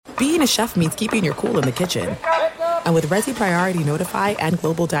being a chef means keeping your cool in the kitchen. And with Resi Priority Notify and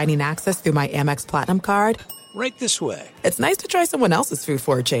Global Dining Access through my Amex Platinum card, right this way. It's nice to try someone else's food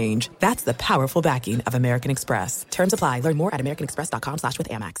for a change. That's the powerful backing of American Express. Terms apply. Learn more at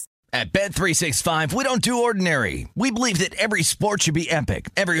americanexpress.com/withAmex. At Bet365, we don't do ordinary. We believe that every sport should be epic.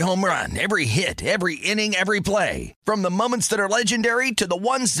 Every home run, every hit, every inning, every play. From the moments that are legendary to the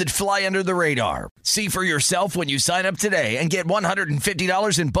ones that fly under the radar. See for yourself when you sign up today and get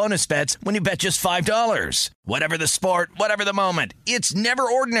 $150 in bonus bets when you bet just $5. Whatever the sport, whatever the moment, it's never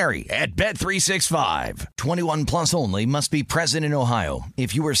ordinary at Bet365. 21 plus only. Must be present in Ohio.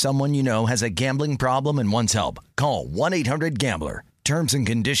 If you or someone you know has a gambling problem and wants help, call 1-800-GAMBLER. Terms and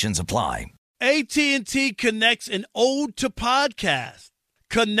conditions apply. AT&T connects an ode to podcast.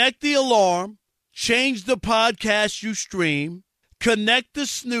 Connect the alarm. Change the podcast you stream. Connect the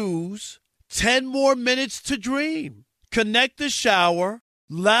snooze. 10 more minutes to dream. Connect the shower.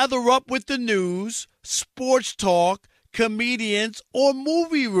 Lather up with the news, sports talk, comedians, or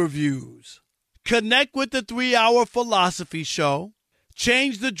movie reviews. Connect with the 3-hour philosophy show.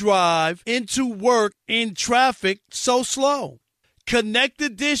 Change the drive into work in traffic so slow. Connect the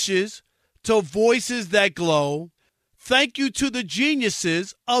dishes to voices that glow. Thank you to the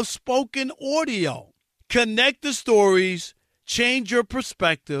geniuses of spoken audio. Connect the stories. Change your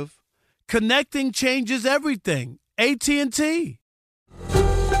perspective. Connecting changes everything. AT&T.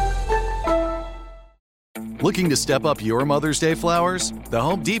 Looking to step up your Mother's Day flowers? The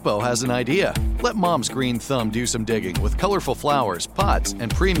Home Depot has an idea. Let Mom's green thumb do some digging with colorful flowers, pots,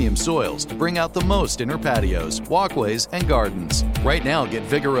 and premium soils to bring out the most in her patios, walkways, and gardens. Right now, get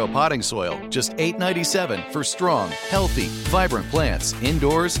Vigoro potting soil, just $8.97 for strong, healthy, vibrant plants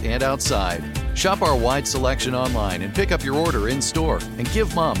indoors and outside. Shop our wide selection online and pick up your order in-store and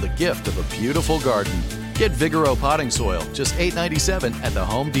give Mom the gift of a beautiful garden. Get Vigoro potting soil, just $8.97 at the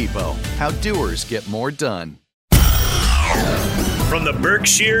Home Depot. How doers get more done. From the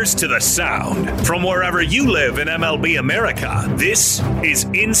Berkshires to the Sound, from wherever you live in MLB America, this is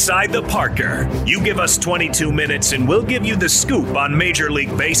Inside the Parker. You give us 22 minutes and we'll give you the scoop on Major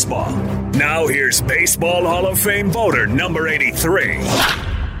League Baseball. Now here's Baseball Hall of Fame voter number 83,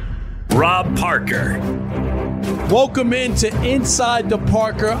 Rob Parker. Welcome into Inside the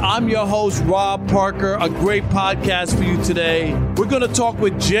Parker. I'm your host, Rob Parker. A great podcast for you today. We're going to talk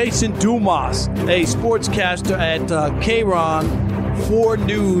with Jason Dumas, a sportscaster at KRON 4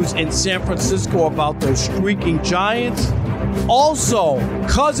 News in San Francisco about the streaking Giants. Also,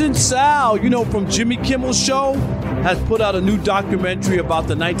 Cousin Sal, from Jimmy Kimmel's show, has put out a new documentary about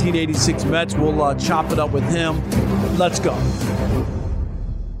the 1986 Mets. We'll chop it up with him. Let's go.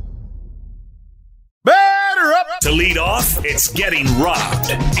 To lead off, it's Getting Robbed.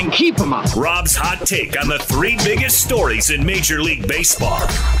 And keep them up. Rob's hot take on the 3 biggest stories in Major League Baseball.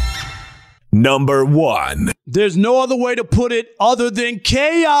 Number 1. There's no other way to put it other than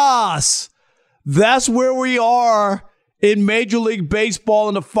chaos. That's where we are in Major League Baseball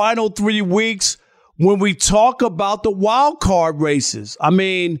in the final 3 weeks when we talk about the wild card races. I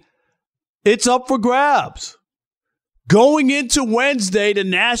mean, it's up for grabs. Going into Wednesday, the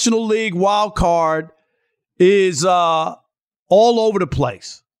National League wild card is all over the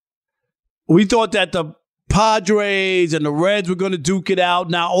place. We thought that the Padres and the Reds were going to duke it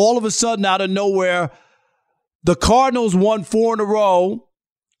out. Now, all of a sudden, out of nowhere, the Cardinals won 4 in a row,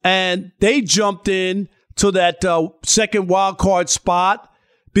 and they jumped in to that second wild card spot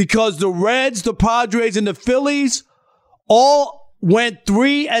because the Reds, the Padres, and the Phillies all went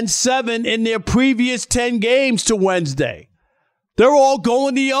 3-7 in their previous 10 games to Wednesday. They're all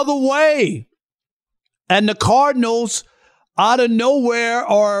going the other way. And the Cardinals, out of nowhere,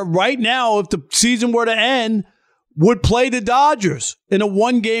 or right now, if the season were to end, would play the Dodgers in a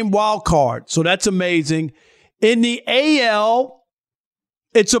 1-game wild card. So that's amazing. In the AL,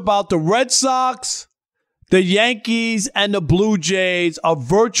 it's about the Red Sox, the Yankees, and the Blue Jays, a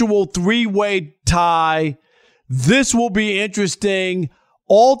virtual 3-way tie. This will be interesting.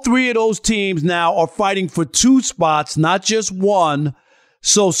 All 3 of those teams now are fighting for 2 spots, not just 1.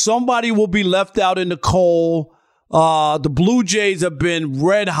 So somebody will be left out in the cold. The Blue Jays have been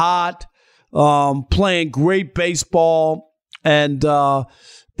red hot, playing great baseball. And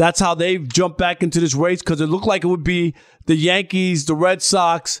that's how they've jumped back into this race because it looked like it would be the Yankees, the Red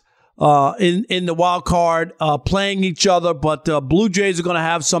Sox in the wild card playing each other. But Blue Jays are going to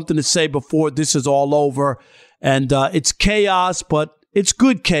have something to say before this is all over. And it's chaos, but it's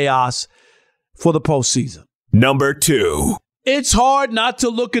good chaos for the postseason. Number 2. It's hard not to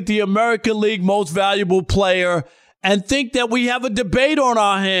look at the American League Most Valuable Player and think that we have a debate on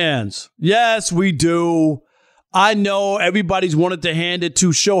our hands. Yes, we do. I know everybody's wanted to hand it to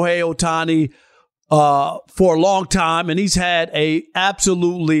Shohei Ohtani for a long time, and he's had a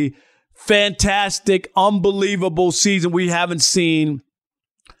absolutely fantastic, unbelievable season we haven't seen.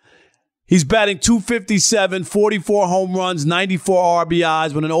 He's batting .257, 44 home runs, 94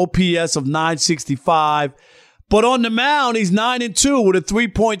 RBIs with an OPS of .965. But on the mound, he's 9-2 with a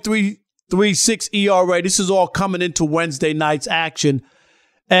 3.336 ERA. This is all coming into Wednesday night's action.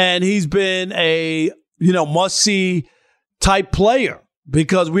 And he's been a, must-see type player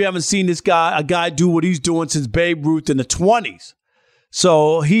because we haven't seen a guy do what he's doing since Babe Ruth in the 20s.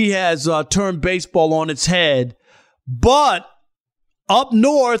 So he has turned baseball on its head. But up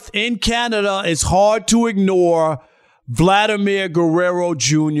north in Canada, it's hard to ignore Vladimir Guerrero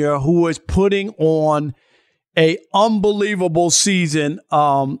Jr., who is putting on an unbelievable season.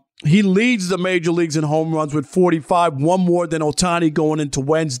 He leads the major leagues in home runs with 45, one more than Ohtani going into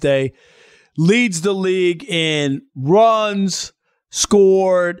Wednesday. Leads the league in runs,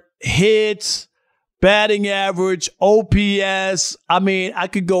 scored, hits, batting average, OPS. I mean, I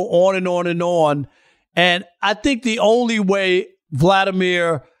could go on and on and on. And I think the only way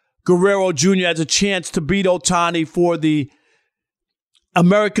Vladimir Guerrero Jr. has a chance to beat Ohtani for the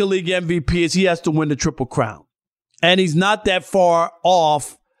American League MVP is he has to win the Triple Crown. And he's not that far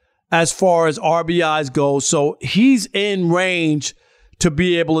off as far as RBIs go. So he's in range to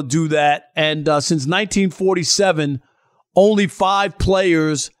be able to do that. And since 1947, only 5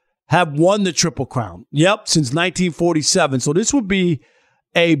 players have won the Triple Crown. Yep, since 1947. So this would be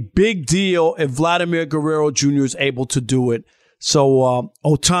a big deal if Vladimir Guerrero Jr. is able to do it. So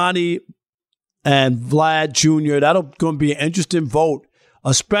Ohtani and Vlad Jr., that'll going to be an interesting vote,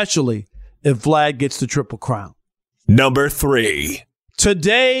 especially if Vlad gets the Triple Crown. Number 3.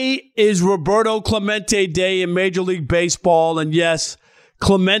 Today is Roberto Clemente Day in Major League Baseball. And yes,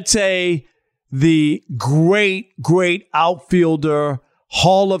 Clemente, the great outfielder,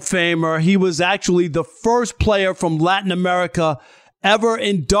 Hall of Famer. He was actually the first player from Latin America ever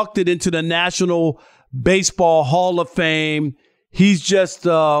inducted into the National Baseball Hall of Fame. He's just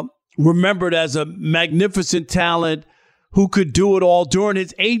remembered as a magnificent talent who could do it all. During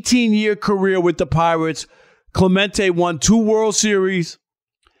his 18-year career with the Pirates, Clemente won 2 World Series.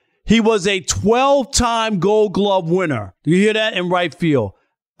 He was a 12-time Gold Glove winner. Do you hear that? In right field.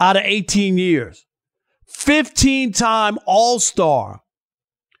 Out of 18 years. 15-time All-Star.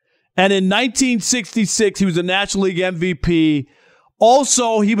 And in 1966, he was a National League MVP.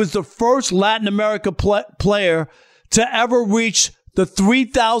 Also, he was the first Latin America player to ever reach the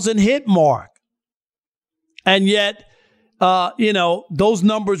 3,000 hit mark. And yet, those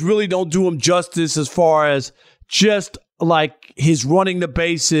numbers really don't do him justice as far as just like his running the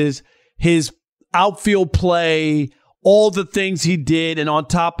bases, his outfield play, all the things he did. And on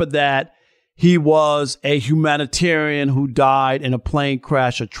top of that, he was a humanitarian who died in a plane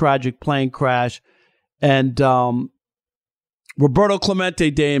crash, a tragic plane crash. And Roberto Clemente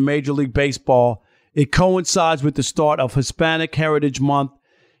Day in Major League Baseball, it coincides with the start of Hispanic Heritage Month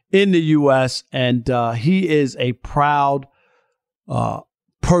in the U.S., and he is a proud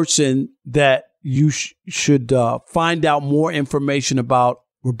person that you should find out more information about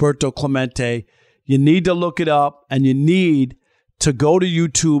Roberto Clemente. You need to look it up, and you need to go to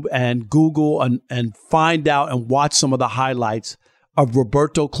YouTube and Google and find out and watch some of the highlights of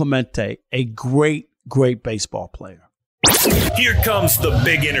Roberto Clemente, a great baseball player. Here comes the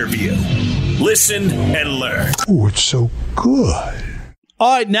big interview. Listen and learn. Oh, it's so good.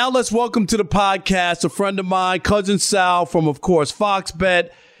 All right, now let's welcome to the podcast a friend of mine, Cousin Sal from, of course, Fox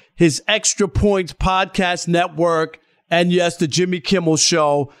Bet, his Extra Points podcast network, and yes, the Jimmy Kimmel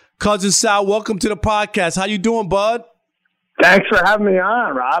Show. Cousin Sal, welcome to the podcast. How you doing, bud? Thanks for having me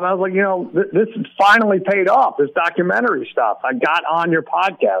on, Rob. I was like, this finally paid off, this documentary stuff. I got on your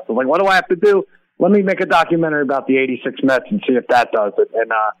podcast. I was like, what do I have to do? Let me make a documentary about the 86 Mets and see if that does it.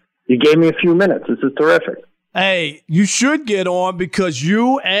 And you gave me a few minutes. This is terrific. Hey, you should get on because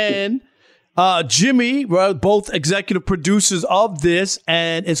you and Jimmy were both executive producers of this,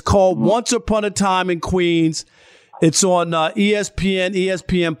 and it's called Once Upon a Time in Queens. It's on ESPN,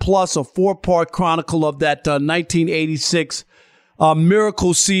 ESPN Plus, a 4-part chronicle of that 1986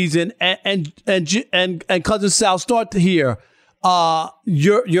 miracle season. And Cousin Sal, start to hear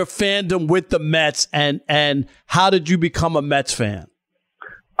your fandom with the Mets, and how did you become a Mets fan?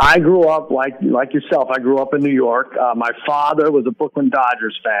 I grew up like yourself. I grew up in New York. My father was a Brooklyn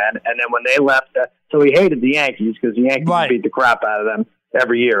Dodgers fan, and then when they left, so he hated the Yankees because the Yankees beat the crap out of them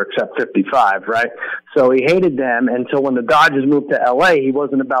every year except 55, right? So he hated them until when the Dodgers moved to L.A., he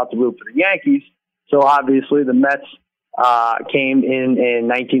wasn't about to root for the Yankees. So obviously the Mets came in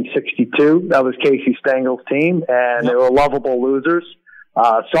 1962. That was Casey Stengel's team, and they were lovable losers.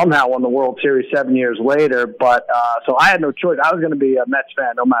 Somehow won the World Series 7 years later, but so I had no choice. I was going to be a Mets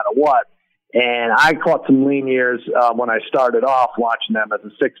fan no matter what, and I caught some lean years when I started off watching them as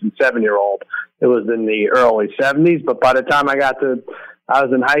a 6 and 7 year old. It was in the early 70s, but by the time I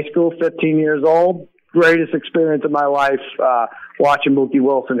was in high school, 15 years old. Greatest experience of my life, watching Mookie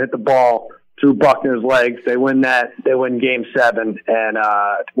Wilson hit the ball through Buckner's legs. They win Game 7, and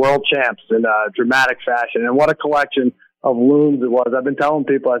world champs in dramatic fashion. And what a collection of loons it was. I've been telling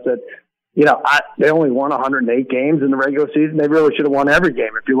people, I said, they only won 108 games in the regular season. They really should have won every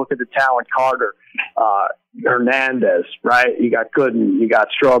game. If you look at the talent, Carter, Hernandez, right? You got Gooden, you got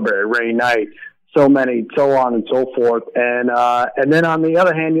Strawberry, Ray Knight, so many, so on and so forth. And then on the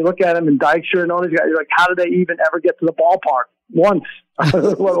other hand, you look at him and Dykstra and all these guys, you're like, how did they even ever get to the ballpark once, let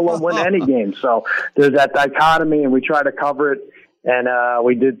alone win any game? So there's that dichotomy, and we try to cover it. And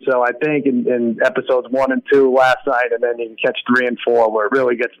we did so, I think, in episodes 1 and 2 last night, and then you can catch 3 and 4 where it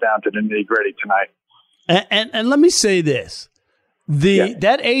really gets down to the nitty-gritty tonight. And let me say this.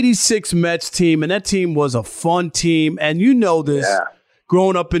 That 86 Mets team, and that team was a fun team, and you know this. Yeah.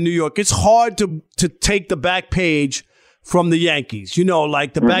 Growing up in New York, it's hard to take the back page from the Yankees,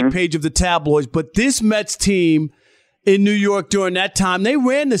 like the back page of the tabloids. But this Mets team in New York during that time, they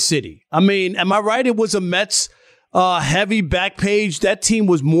ran the city. I mean, am I right? It was a Mets heavy back page. That team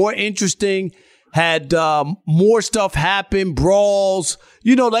was more interesting, had more stuff happen, brawls,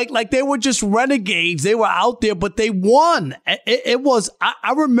 like they were just renegades. They were out there, but they won. It was,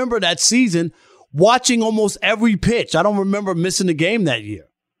 I remember that season watching almost every pitch. I don't remember missing a game that year.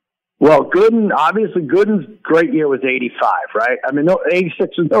 Well, Gooden's great year was 85, right? I mean,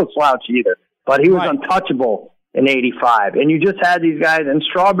 86 was no slouch either, but he was untouchable in 85. And you just had these guys, and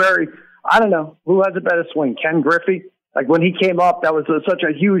Strawberry, I don't know, who has a better swing? Ken Griffey? Like when he came up, that was such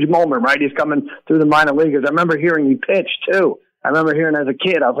a huge moment, right? He's coming through the minor leaguers. I remember hearing he pitched too. I remember hearing as a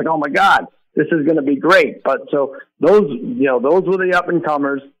kid, I was like, oh my God, this is going to be great. But so those were the up and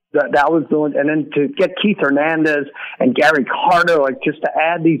comers. That was doing, and then to get Keith Hernandez and Gary Carter, like just to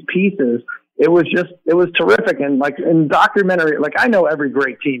add these pieces, it was terrific. And like in documentary, like I know every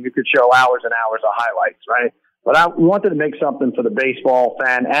great team, you could show hours and hours of highlights, right? But we wanted to make something for the baseball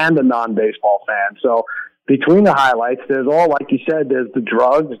fan and the non-baseball fan. So between the highlights, there's all, like you said, there's the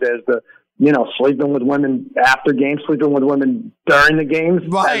drugs, there's the, sleeping with women after games, sleeping with women during the games,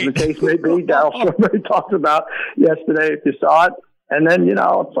 right, as the case may be. Darryl Strawberry talked about yesterday, if you saw it. And then,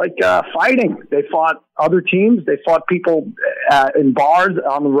 it's like fighting. They fought other teams. They fought people in bars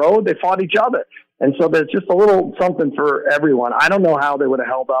on the road. They fought each other. And so there's just a little something for everyone. I don't know how they would have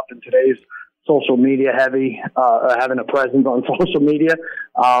held up in today's social media heavy, having a presence on social media.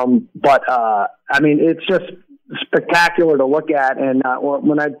 But I mean, it's just spectacular to look at. And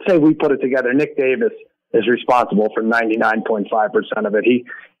when I say we put it together, Nick Davis is responsible for 99.5% of it.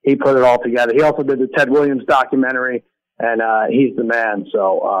 He put it all together. He also did the Ted Williams documentary. And he's the man.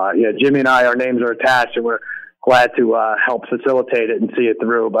 So, Jimmy and I, our names are attached, and we're glad to help facilitate it and see it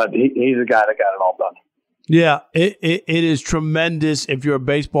through. But he's the guy that got it all done. Yeah, it is tremendous if you're a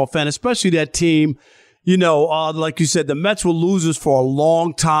baseball fan, especially that team. Like you said, the Mets were losers for a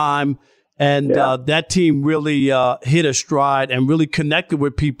long time. And that team really hit a stride and really connected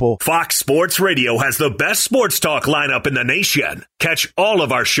with people. Fox Sports Radio has the best sports talk lineup in the nation. Catch all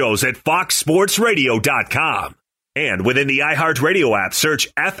of our shows at foxsportsradio.com. And within the iHeartRadio app,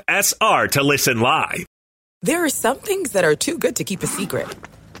 search FSR to listen live. There are some things that are too good to keep a secret.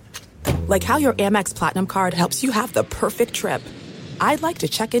 Like how your Amex Platinum card helps you have the perfect trip. I'd like to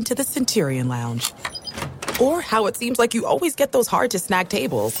check into the Centurion Lounge. Or how it seems like you always get those hard-to-snag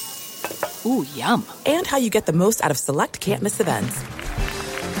tables. Ooh, yum. And how you get the most out of select can't-miss events.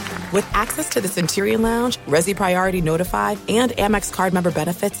 With access to the Centurion Lounge, Resi Priority Notified, and Amex card member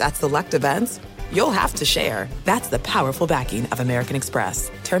benefits at select events, you'll have to share. That's the powerful backing of American Express.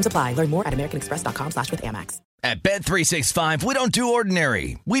 Terms apply. Learn more at americanexpress.com/withAmex. At Bet365, we don't do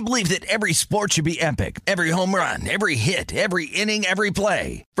ordinary. We believe that every sport should be epic. Every home run, every hit, every inning, every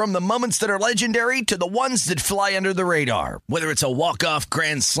play. From the moments that are legendary to the ones that fly under the radar. Whether it's a walk-off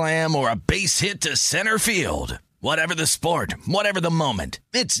grand slam or a base hit to center field. Whatever the sport, whatever the moment,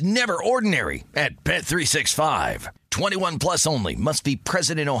 it's never ordinary at Bet365. 21 plus only. Must be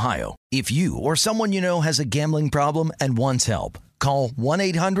present in Ohio. If you or someone you know has a gambling problem and wants help, call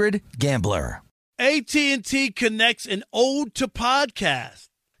 1-800-GAMBLER. AT&T connects an ode to podcast.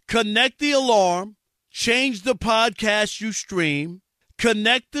 Connect the alarm. Change the podcast you stream.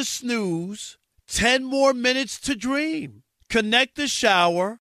 Connect the snooze. 10 more minutes to dream. Connect the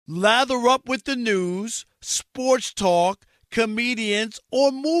shower. Lather up with the news, sports talk, comedians,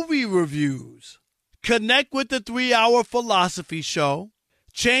 or movie reviews. Connect with the 3-Hour Philosophy Show.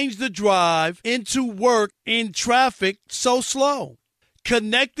 Change the drive into work in traffic so slow.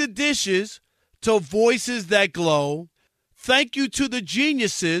 Connect the dishes to voices that glow. Thank you to the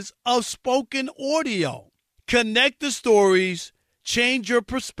geniuses of spoken audio. Connect the stories. Change your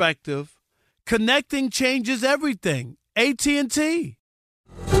perspective. Connecting changes everything. AT&T.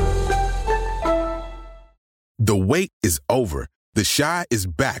 The wait is over. The Chi is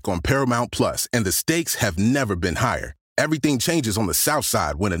back on Paramount Plus, and the stakes have never been higher. Everything changes on the South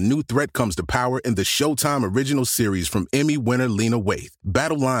Side when a new threat comes to power in the Showtime original series from Emmy winner Lena Waithe.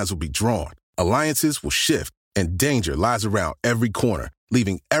 Battle lines will be drawn, alliances will shift, and danger lies around every corner,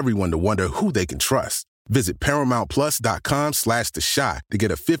 leaving everyone to wonder who they can trust. Visit ParamountPlus.com/The Chi to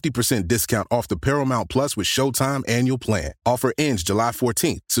get a 50% discount off the Paramount Plus with Showtime annual plan. Offer ends July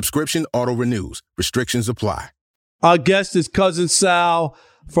 14th. Subscription auto-renews. Restrictions apply. Our guest is Cousin Sal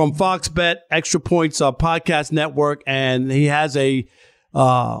from Fox Bet, Extra Points Podcast Network, and he has a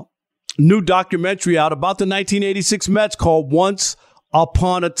new documentary out about the 1986 Mets called Once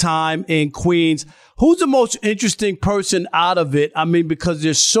Upon a Time in Queens. Who's the most interesting person out of it? I mean, because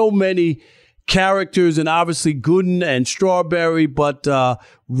there's so many characters, and obviously Gooden and Strawberry, but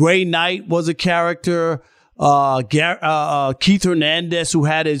Ray Knight was a character. Keith Hernandez, who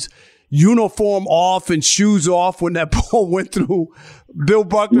had his uniform off and shoes off when that ball went through Bill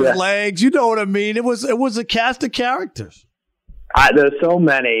Buckner's legs. You know what I mean? It was a cast of characters. There's so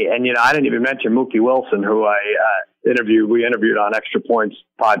many, and I didn't even mention Mookie Wilson, who we interviewed on Extra Points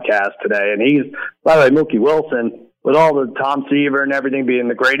podcast today, and he's, by the way, Mookie Wilson, with all the Tom Seaver and everything being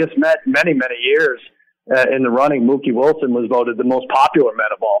the greatest Met many years in the running, Mookie Wilson was voted the most popular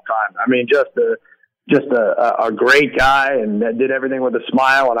Met of all time. I mean, just a great guy, and did everything with a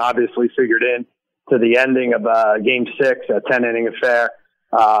smile, and obviously figured in to the ending of Game 6, a 10-inning affair.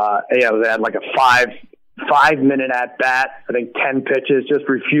 They had like a 5-minute at bat. I think 10 pitches, just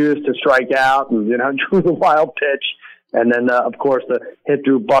refused to strike out, and drew the wild pitch. And then, of course, the hit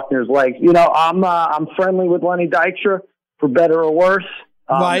through Buckner's legs. I'm friendly with Lenny Dykstra, for better or worse.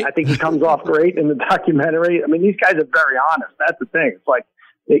 Right. I think he comes off great in the documentary. I mean, these guys are very honest. That's the thing. It's like,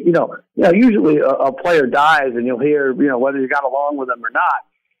 usually a player dies, and you'll hear, whether you got along with them or not,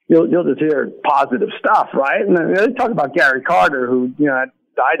 you'll just hear positive stuff, right? And then they talk about Gary Carter, who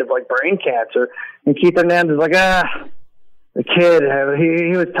died of like brain cancer, and Keith Hernandez is like, the kid,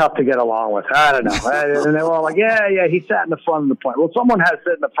 he was tough to get along with. I don't know. And they were all like, yeah, he sat in the front of the plane. Well, someone has to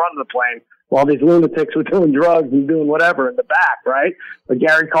sit in the front of the plane while these lunatics were doing drugs and doing whatever in the back, right? But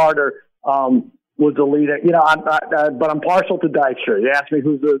Gary Carter was the leader. But I'm partial to Dykstra. You asked me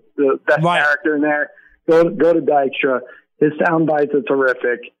who's the best character in there. Go to Dykstra. His sound bites are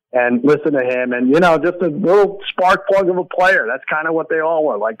terrific. And listen to him. And, just a little spark plug of a player. That's kind of what they all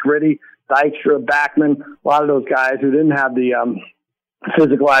were, like gritty. Dykstra, Backman, a lot of those guys who didn't have the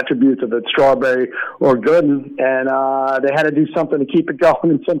physical attributes of a Strawberry or Gooden, and they had to do something to keep it going,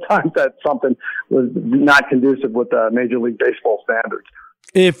 and sometimes that something was not conducive with Major League Baseball standards.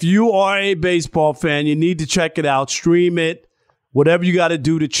 If you are a baseball fan, you need to check it out. Stream it. Whatever you got to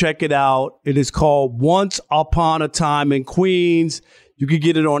do to check it out. It is called Once Upon a Time in Queens. You can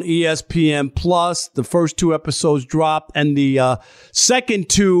get it on ESPN Plus. The first 2 episodes dropped, and the second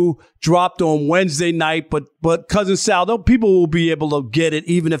 2 dropped on Wednesday night. But Cousin Sal, people will be able to get it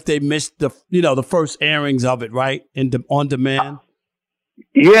even if they missed the first airings of it, right? On demand.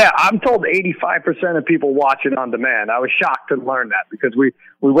 Yeah, I'm told 85% of people watch it on demand. I was shocked to learn that because we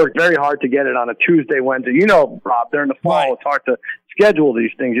worked very hard to get it on a Tuesday, Wednesday. Rob, during the fall, It's hard to schedule these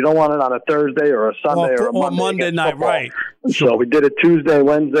things. You don't want it on a Thursday or a Sunday or a Monday night, football. right? So we did it Tuesday,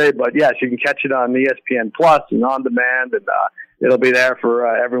 Wednesday, but yes, you can catch it on ESPN Plus and on demand, and it'll be there for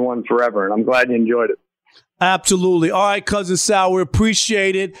everyone forever. And I'm glad you enjoyed it. Absolutely. All right, Cousin Sal, we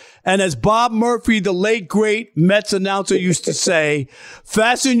appreciate it. And as Bob Murphy, the late, great Mets announcer, used to say,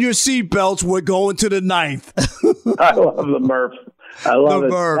 fasten your seatbelts, we're going to the 9th. I love the Murph. I love it.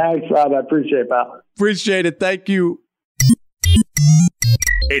 Murph. Thanks, Rob. I appreciate it, pal. Appreciate it. Thank you.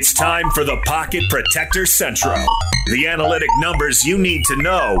 It's time for the Pocket Protector Central. The analytic numbers you need to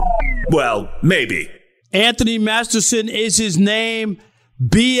know. Well, maybe. Anthony Masterson is his name.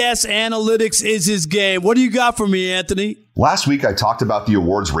 BS Analytics is his game. What do you got for me, Anthony? Last week, I talked about the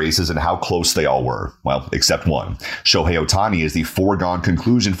awards races and how close they all were. Well, except one. Shohei Ohtani is the foregone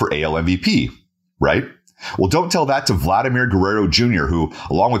conclusion for AL MVP, right? Well, don't tell that to Vladimir Guerrero Jr., who,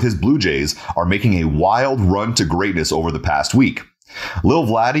 along with his Blue Jays, are making a wild run to greatness over the past week. Lil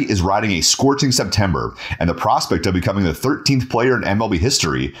Vladdy is riding a scorching September, and the prospect of becoming the 13th player in MLB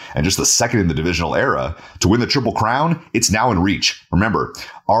history, and just the second in the divisional era, to win the Triple Crown, it's now in reach. Remember,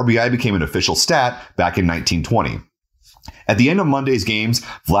 RBI became an official stat back in 1920. At the end of Monday's games,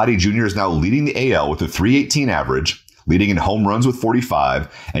 Vladdy Jr. is now leading the AL with a .318 average, leading in home runs with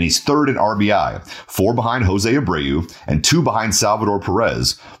 45, and he's third in RBI, 4 behind Jose Abreu and 2 behind Salvador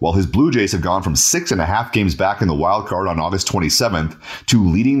Perez, while his Blue Jays have gone from 6.5 games back in the wild card on August 27th to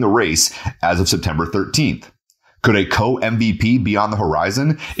leading the race as of September 13th. Could a co-MVP be on the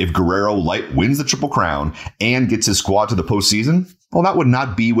horizon if Guerrero Light wins the Triple Crown and gets his squad to the postseason? Well, that would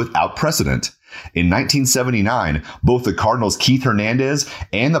not be without precedent. In 1979, both the Cardinals' Keith Hernandez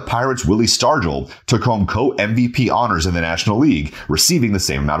and the Pirates' Willie Stargell took home co-MVP honors in the National League, receiving the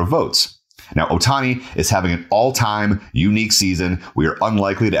same amount of votes. Now, Ohtani is having an all-time unique season we are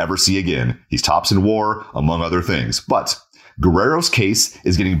unlikely to ever see again. He's tops in WAR, among other things. But Guerrero's case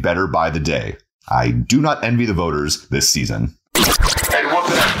is getting better by the day. I do not envy the voters this season.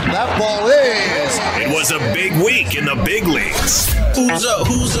 That ball is. It was a big week in the big leagues. Who's up?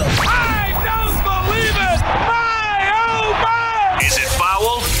 I don't believe it! My, oh my! Is it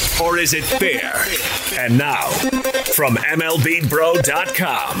foul or is it fair? And now, from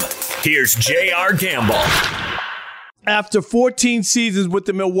MLBBro.com, here's J.R. Gamble. After 14 seasons with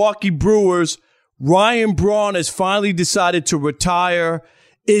the Milwaukee Brewers, Ryan Braun has finally decided to retire.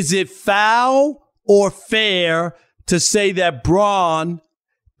 Is it foul or fair to say that Braun,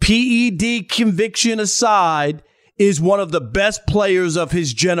 PED conviction aside, is one of the best players of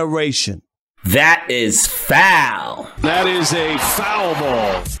his generation? That is foul. That is a foul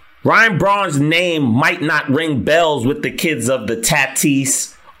ball. Ryan Braun's name might not ring bells with the kids of the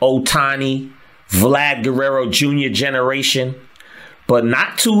Tatis, Ohtani, Vlad Guerrero Jr. generation, but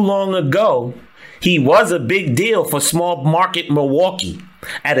not too long ago, he was a big deal for small market Milwaukee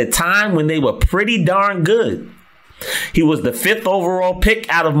at a time when they were pretty darn good. He was the 5th overall pick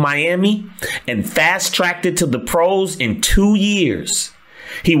out of Miami and fast-tracked it to the pros in 2 years.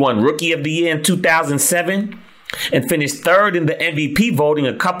 He won Rookie of the Year in 2007 and finished 3rd in the MVP voting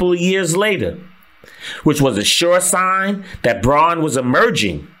a couple of years later, which was a sure sign that Braun was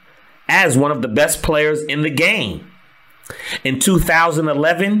emerging as one of the best players in the game. In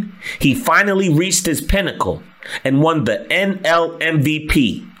 2011, he finally reached his pinnacle and won the NL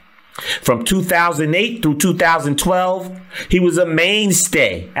MVP. From 2008 through 2012, he was a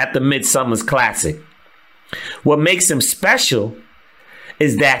mainstay at the Midsummer's Classic. What makes him special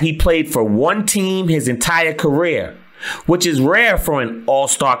is that he played for one team his entire career, which is rare for an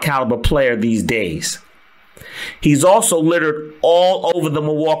all-star caliber player these days. He's also littered all over the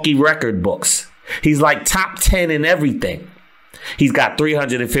Milwaukee record books. He's like top 10 in everything. He's got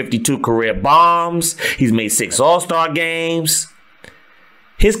 352 career bombs. He's made 6 all-star games.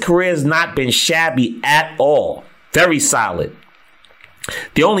 His career has not been shabby at all. Very solid.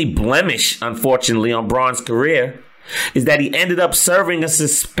 The only blemish, unfortunately, on Braun's career is that he ended up serving a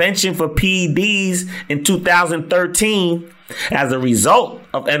suspension for PEDs in 2013 as a result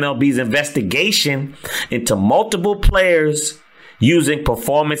of MLB's investigation into multiple players using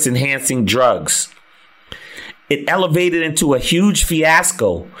performance-enhancing drugs. It elevated into a huge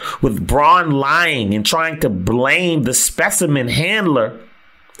fiasco, with Braun lying and trying to blame the specimen handler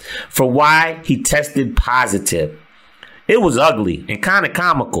for why he tested positive. It was ugly and kind of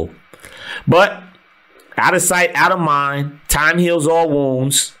comical. But out of sight, out of mind, time heals all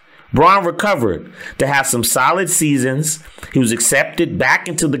wounds. Braun recovered to have some solid seasons. He was accepted back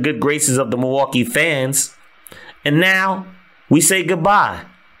into the good graces of the Milwaukee fans. And now we say goodbye.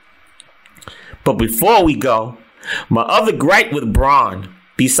 But before we go, my other gripe with Braun,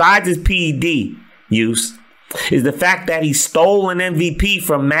 besides his PED use, is the fact that he stole an MVP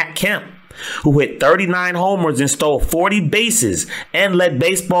from Matt Kemp, who hit 39 homers and stole 40 bases and led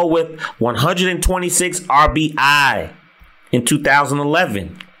baseball with 126 RBI in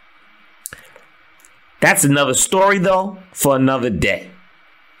 2011. That's another story, though, for another day.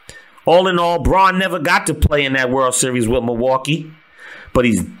 All in all, Braun never got to play in that World Series with Milwaukee, but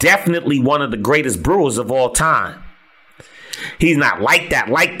he's definitely one of the greatest Brewers of all time. He's not like that,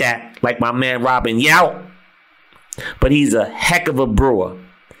 like my man Robin Yount, but he's a heck of a Brewer.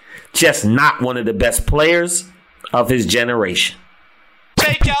 Just not one of the best players of his generation.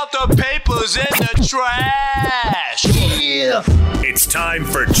 Take out the papers in the trash. Yeah. It's time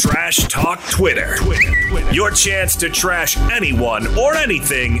for Trash Talk Twitter. Your chance to trash anyone or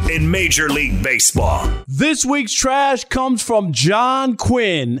anything in Major League Baseball. This week's trash comes from John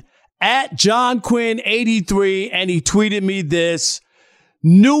Quinn at JohnQuinn83, and he tweeted me this: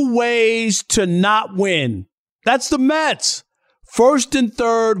 new ways to not win. That's the Mets. First and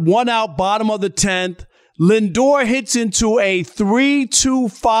third, one out, bottom of the 10th. Lindor hits into a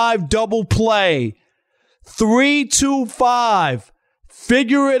 3-2-5 double play. 3-2-5.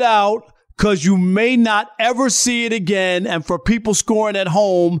 Figure it out, because you may not ever see it again. And for people scoring at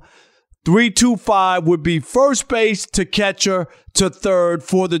home, 3-2-5 would be first base to catcher to third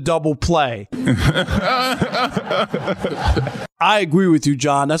for the double play. I agree with you,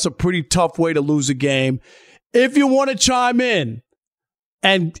 John. That's a pretty tough way to lose a game. If you want to chime in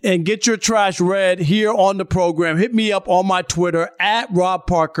and get your trash read here on the program, hit me up on my Twitter at Rob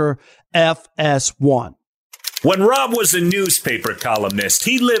Parker FS1. When Rob was a newspaper columnist,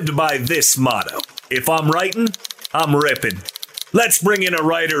 he lived by this motto: if I'm writing, I'm ripping. Let's bring in a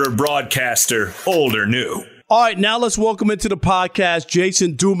writer or broadcaster, old or new. All right, now let's welcome into the podcast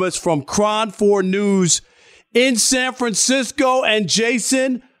Jason Dumas from KRON 4 News in San Francisco. And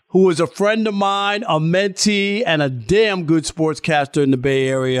Jason, who is a friend of mine, a mentee, and a damn good sportscaster in the Bay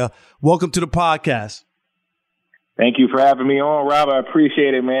Area. Welcome to the podcast. Thank you for having me on, Rob. I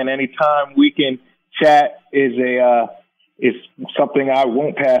appreciate it, man. Anytime we can chat is something I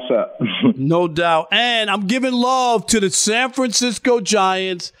won't pass up. No doubt. And I'm giving love to the San Francisco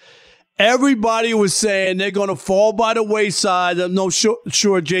Giants. Everybody was saying they're going to fall by the wayside. I'm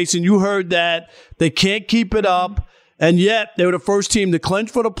sure, Jason, you heard that. They can't keep it up. And yet, they were the first team to clinch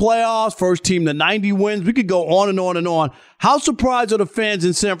for the playoffs, first team to 90 wins. We could go on and on and on. How surprised are the fans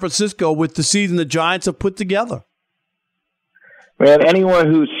in San Francisco with the season the Giants have put together? Man,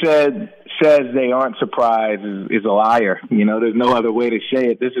 anyone who says they aren't surprised is a liar. You know, there's no other way to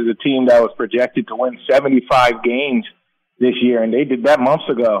say it. This is a team that was projected to win 75 games this year, and they did that months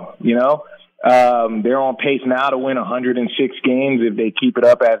ago, you know. They're on pace now to win 106 games if they keep it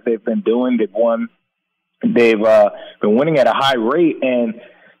up as they've been doing. They've been winning at a high rate, and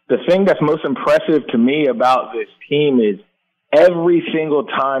the thing that's most impressive to me about this team is every single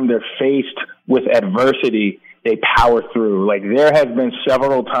time they're faced with adversity, they power through. Like, there has been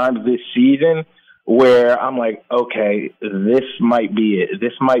several times this season where I'm like, okay, this might be it.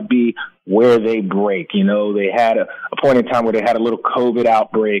 This might be where they break. You know, they had a point in time where they had a little COVID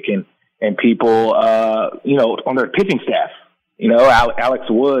outbreak and people, on their pitching staff, you know, Alex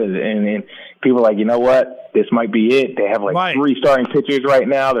Wood, and people are like, you know what, this might be it. They have three starting pitchers right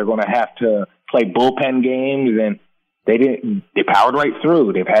now. They're going to have to play bullpen games, and they powered right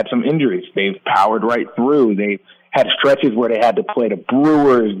through. They've had some injuries. They've powered right through. They've had stretches where they had to play the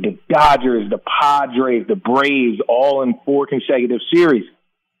Brewers, the Dodgers, the Padres, the Braves, all in 4 consecutive series.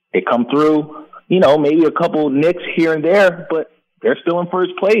 They come through, you know, maybe a couple nicks here and there, but they're still in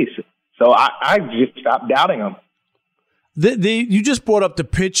first place. So I just stopped doubting them. You just brought up the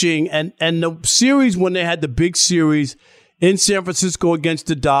pitching and the series when they had the big series in San Francisco against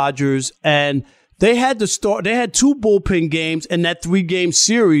the Dodgers, and they had to start. They had 2 bullpen games in that 3-game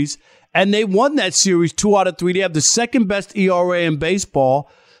series, and they won that series 2 out of 3. They have the second best ERA in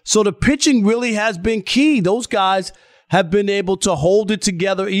baseball. So the pitching really has been key. Those guys have been able to hold it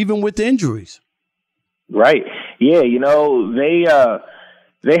together even with injuries. Right. Yeah. You know, they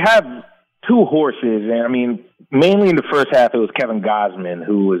have 2 horses, and I mean, mainly in the first half, it was Kevin Gausman,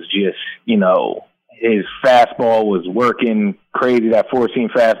 who was just, you know, his fastball was working crazy. That 4-seam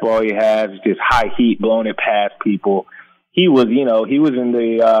fastball he has, just high heat, blowing it past people. He was in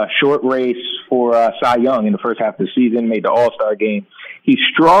the short race for Cy Young in the first half of the season, made the All-Star game. He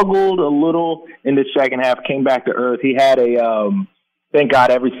struggled a little in the second half, came back to earth. He had thank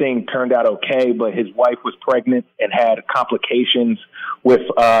God everything turned out okay, but his wife was pregnant and had complications with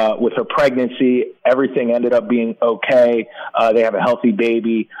her pregnancy. Everything ended up being okay. They have a healthy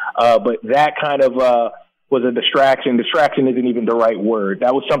baby. But that kind of was a distraction. Distraction isn't even the right word.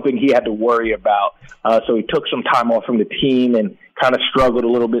 That was something he had to worry about. So he took some time off from the team and kind of struggled a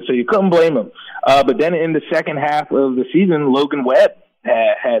little bit. So you couldn't blame him. But then in the second half of the season, Logan Webb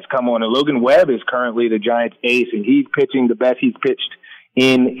has come on. And Logan Webb is currently the Giants' ace, and he's pitching the best he's pitched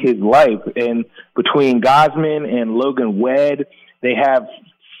in his life. And between Gausman and Logan Webb, they have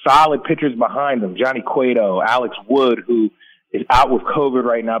solid pitchers behind them. Johnny Cueto, Alex Wood, who is out with COVID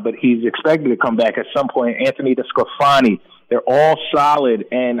right now, but he's expected to come back at some point. Anthony DeSclafani. They're all solid.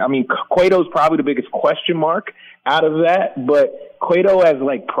 And, I mean, Cueto's probably the biggest question mark out of that, but Cueto as,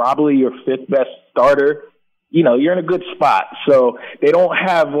 probably your 5th best starter, you know, you're in a good spot. So they don't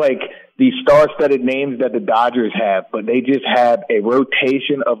have, these star-studded names that the Dodgers have, but they just have a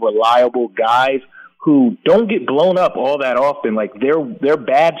rotation of reliable guys who don't get blown up all that often. Their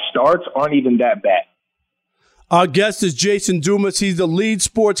bad starts aren't even that bad. Our guest is Jason Dumas. He's the lead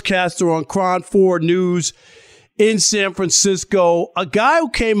sportscaster on KRON 4 News in San Francisco. A guy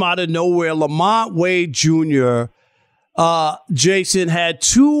who came out of nowhere, Lamont Wade Jr., Jason, had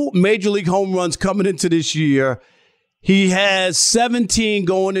 2 Major League home runs coming into this year. He has 17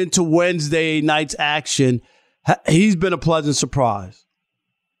 going into Wednesday night's action. He's been a pleasant surprise.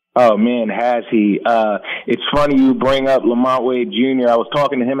 Oh, man, has he? It's funny you bring up Lamont Wade Jr. I was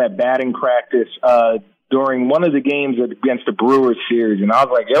talking to him at batting practice during one of the games against the Brewers series, and I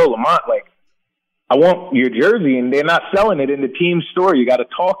was like, yo, Lamont, like, I want your jersey, and they're not selling it in the team store. You got to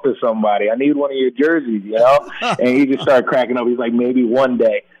talk to somebody. I need one of your jerseys, you know? And he just started cracking up. He's like, maybe one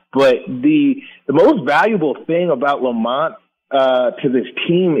day. But the most valuable thing about Lamont to this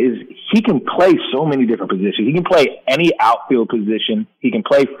team is he can play so many different positions. He can play any outfield position. He can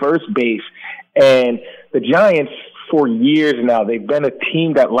play first base. And the Giants, for years now, they've been a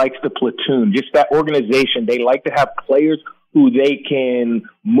team that likes to platoon, just that organization. They like to have players who they can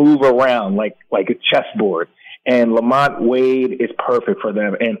move around like a chessboard. And Lamont Wade is perfect for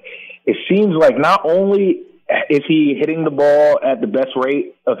them. And it seems like not only is he hitting the ball at the best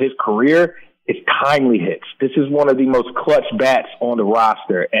rate of his career, it's timely hits. This is one of the most clutch bats on the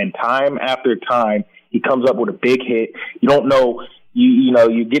roster. And time after time, he comes up with a big hit. You don't know,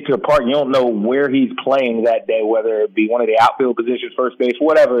 you get to a part, you don't know where he's playing that day, whether it be one of the outfield positions, first base,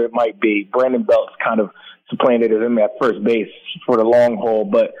 whatever it might be. Brandon Belt's kind of supplanted him at first base for the long haul.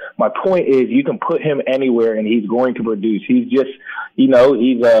 But my point is you can put him anywhere and he's going to produce. He's just, he's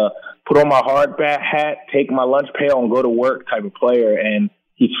a put on my hard bat hat, take my lunch pail and go to work type of player. And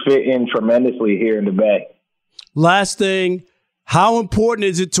he's fit in tremendously here in the Bay. Last thing, how important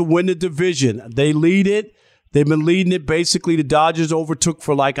is it to win the division? They lead it. They've been leading it. Basically, the Dodgers overtook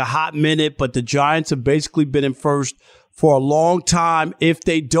for like a hot minute, but the Giants have basically been in first for a long time. If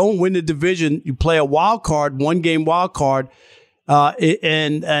they don't win the division, you play a wild card, 1-game wild card,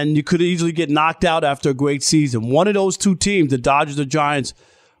 and you could easily get knocked out after a great season. One of those 2 teams, the Dodgers or Giants,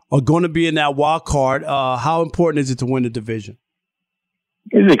 are going to be in that wild card. How important is it to win the division?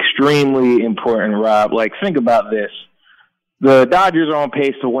 It's extremely important, Rob. Like, think about this. The Dodgers are on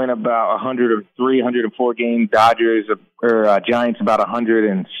pace to win about 103, 104 games. Giants about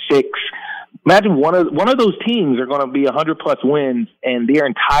 106. Imagine one of those teams are going to be 100-plus wins, and their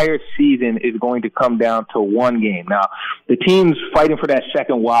entire season is going to come down to 1 game. Now, the teams fighting for that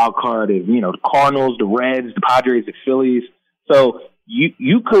second wild card is, the Cardinals, the Reds, the Padres, the Phillies. So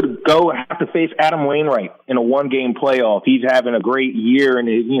you could have to face Adam Wainwright in a 1-game playoff. He's having a great year in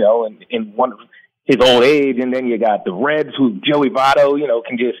his, in one of his old age, and then you got the Reds, who Joey Votto,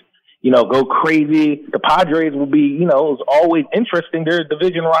 can just, go crazy. The Padres will be, it's always interesting. They're a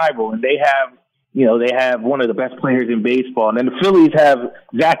division rival, and they have one of the best players in baseball. And then the Phillies have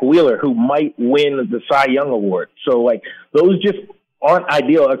Zach Wheeler, who might win the Cy Young Award. So, those just aren't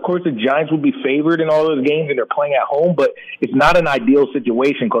ideal. Of course, the Giants will be favored in all those games, and they're playing at home, but it's not an ideal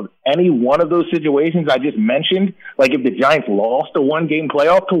situation because any one of those situations I just mentioned, like if the Giants lost a 1-game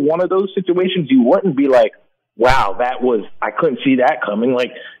playoff to one of those situations, you wouldn't be like, wow, I couldn't see that coming.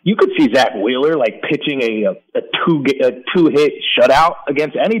 Like, you could see Zach Wheeler, pitching a 2-hit shutout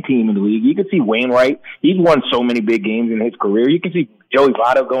against any team in the league. You could see Wainwright. He's won so many big games in his career. You could see Joey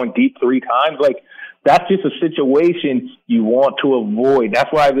Votto going deep 3 times. That's just a situation you want to avoid.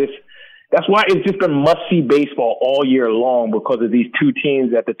 That's why it's just a must-see baseball all year long, because of these 2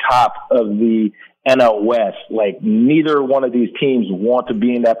 teams at the top of the NL West. Neither one of these teams want to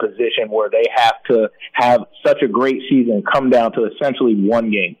be in that position where they have to have such a great season come down to essentially 1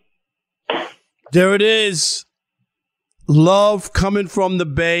 game. There it is. Love coming from the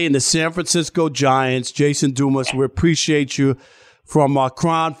Bay and the San Francisco Giants. Jason Dumas, we appreciate you from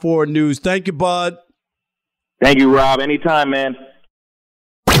Crown 4 News. Thank you, bud. Thank you, Rob. Anytime, man.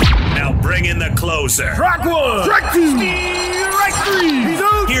 Now bring in the closer. Track 1. Track 2. Strike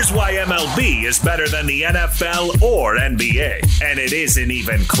 3. Here's why MLB is better than the NFL or NBA, and it isn't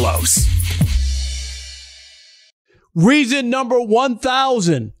even close. Reason number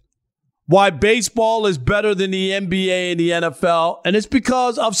 1,000 why baseball is better than the NBA and the NFL, and it's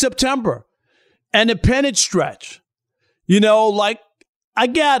because of September and the pennant stretch. I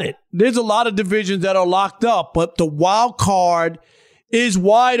get it. There's a lot of divisions that are locked up, but the wild card is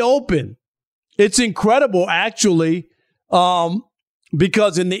wide open. It's incredible, actually,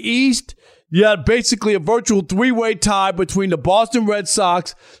 because in the East, you had basically a virtual 3-way tie between the Boston Red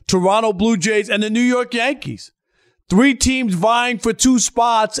Sox, Toronto Blue Jays, and the New York Yankees. 3 teams vying for 2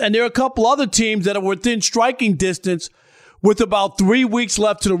 spots, and there are a couple other teams that are within striking distance with about 3 weeks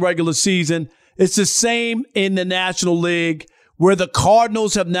left to the regular season. It's the same in the National League, where the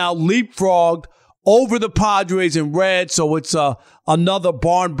Cardinals have now leapfrogged over the Padres and Reds, so it's another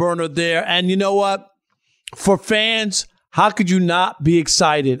barn burner there. And you know what? For fans, how could you not be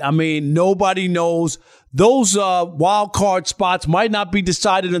excited? I mean, nobody knows those wild card spots might not be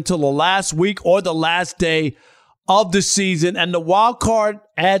decided until the last week or the last day of the season. And the wild card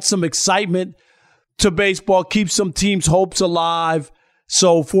adds some excitement to baseball, keeps some teams' hopes alive.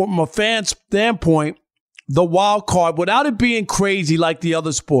 So from a fan standpoint, the wild card, without it being crazy like the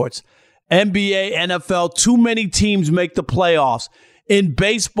other sports, NBA, NFL, too many teams make the playoffs. In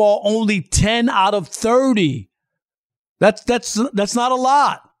baseball, only 10 out of 30. That's not a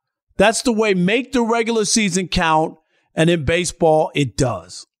lot. That's the way. Make the regular season count, and in baseball, it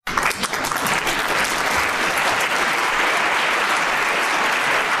does.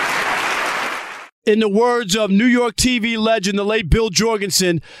 In the words of New York TV legend, the late Bill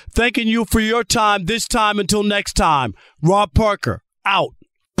Jorgensen, thanking you for your time this time until next time. Rob Parker, out.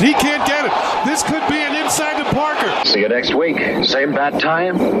 He can't get it. This could be an inside to Parker. See you next week. Same bat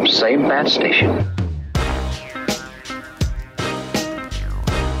time, same bat station.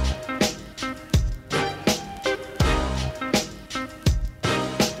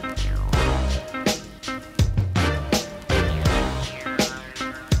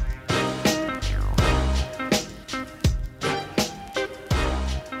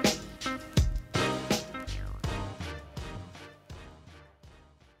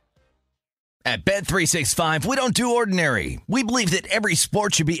 At Bet365, we don't do ordinary. We believe that every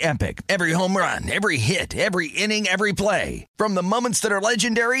sport should be epic. Every home run, every hit, every inning, every play. From the moments that are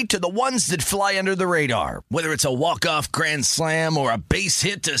legendary to the ones that fly under the radar. Whether it's a walk-off grand slam or a base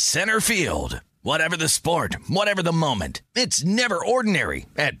hit to center field. Whatever the sport, whatever the moment. It's never ordinary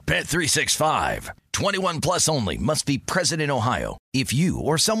at Bet365. 21 plus only. Must be present in Ohio. If you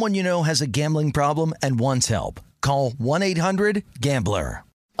or someone you know has a gambling problem and wants help, call 1-800-GAMBLER.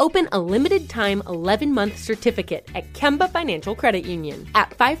 Open a limited-time 11-month certificate at Kemba Financial Credit Union.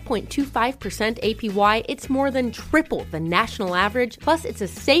 At 5.25% APY, it's more than triple the national average, plus it's a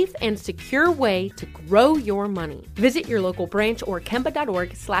safe and secure way to grow your money. Visit your local branch or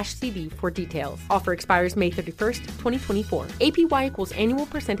kemba.org/CD for details. Offer expires May 31st, 2024. APY equals annual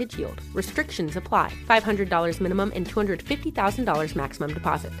percentage yield. Restrictions apply. $500 minimum and $250,000 maximum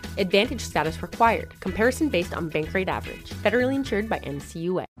deposit. Advantage status required. Comparison based on bank rate average. Federally insured by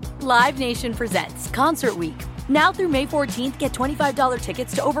NCUA. Live Nation presents Concert Week. Now through May 14th, get $25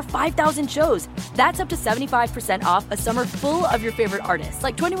 tickets to over 5,000 shows. That's up to 75% off a summer full of your favorite artists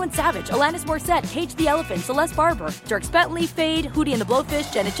like 21 Savage, Alanis Morissette, Cage the Elephant, Celeste Barber, Dierks Bentley, Fade, Hootie and the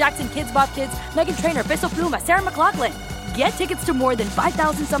Blowfish, Janet Jackson, Kids Bop Kids, Meghan Trainor, Peso Pluma, Sarah McLachlan. Get tickets to more than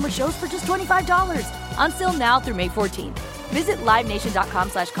 5,000 summer shows for just $25. Until now through May 14th. Visit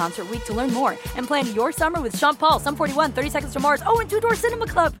LiveNation.com/Concert Week to learn more and plan your summer with Sean Paul, Sum 41, 30 Seconds to Mars, and Two Door Cinema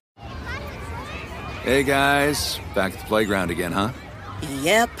Club. Hey guys, back at the playground again, huh?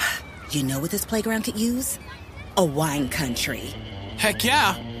 Yep. You know what this playground could use? A wine country. Heck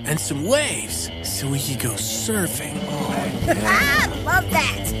yeah, and some waves so we could go surfing. Oh, yeah. Love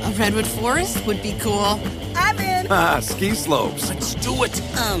that. A redwood forest would be cool. I'm in. Ski slopes. Let's do it.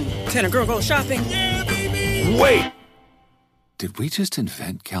 Can a girl go shopping? Yeah, baby. Wait. Did we just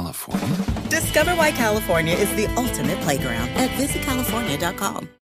invent California? Discover why California is the ultimate playground at visitcalifornia.com.